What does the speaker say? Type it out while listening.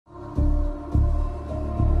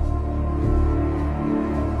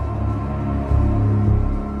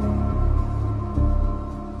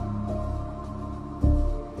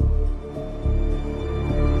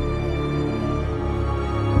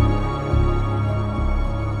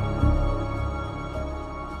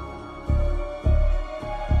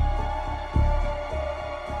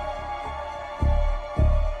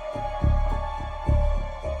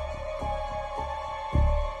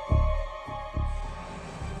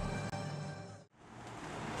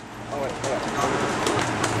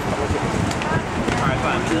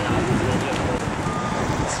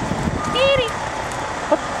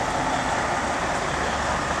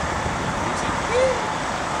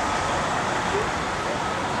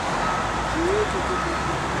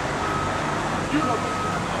As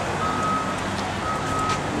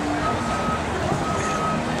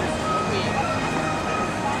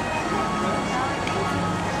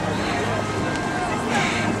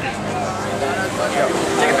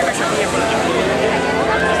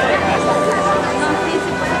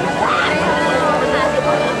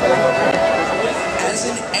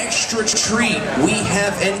an extra treat, we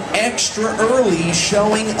have an extra early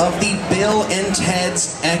showing of the Bill and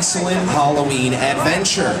Ted's Excellent Halloween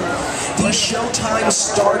Adventure. The showtime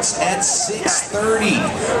starts at 6:30,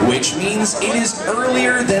 which means it is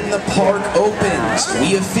earlier than the park opens.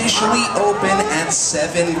 We officially open at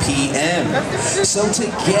 7 p.m. So to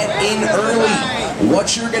get in early,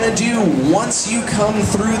 what you're gonna do once you come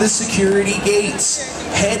through the security gates,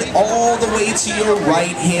 head all the way to your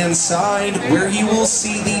right-hand side where you will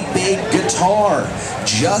see the big guitar.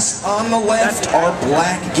 Just on the left are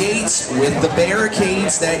black gates with the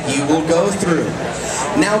barricades that you will go through.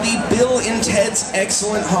 Now the Bill and Ted's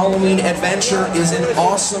Excellent Halloween Adventure is an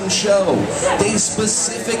awesome show. They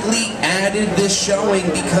specifically added this showing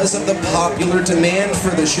because of the popular demand for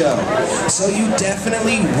the show. So you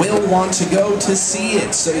definitely will want to go to see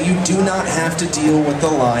it so you do not have to deal with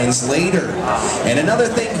the lines later. And another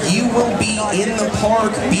thing, you will be in the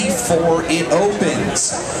park before it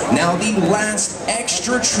opens. Now the last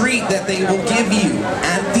extra treat that they will give you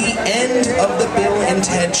at the end of the Bill and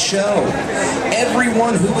Ted show,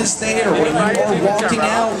 everyone who is there when you are walking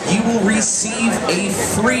out, you will receive a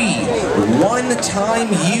free one-time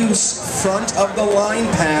use front of the line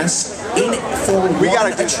pass for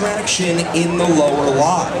one attraction in the lower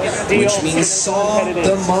lot, which means Saw,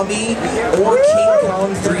 The Mummy, or King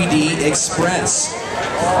Kong 3D Express.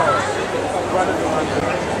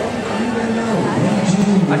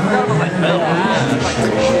 I forgot about my belt.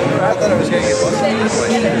 I thought I was going to get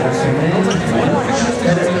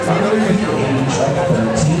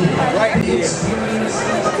right here.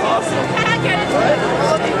 Awesome.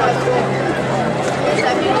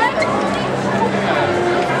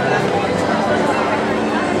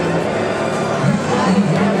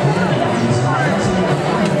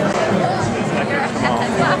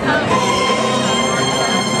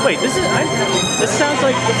 Wait, this sounds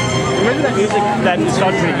like, remember that music that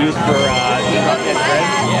Scott used for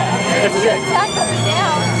Yeah. This is it.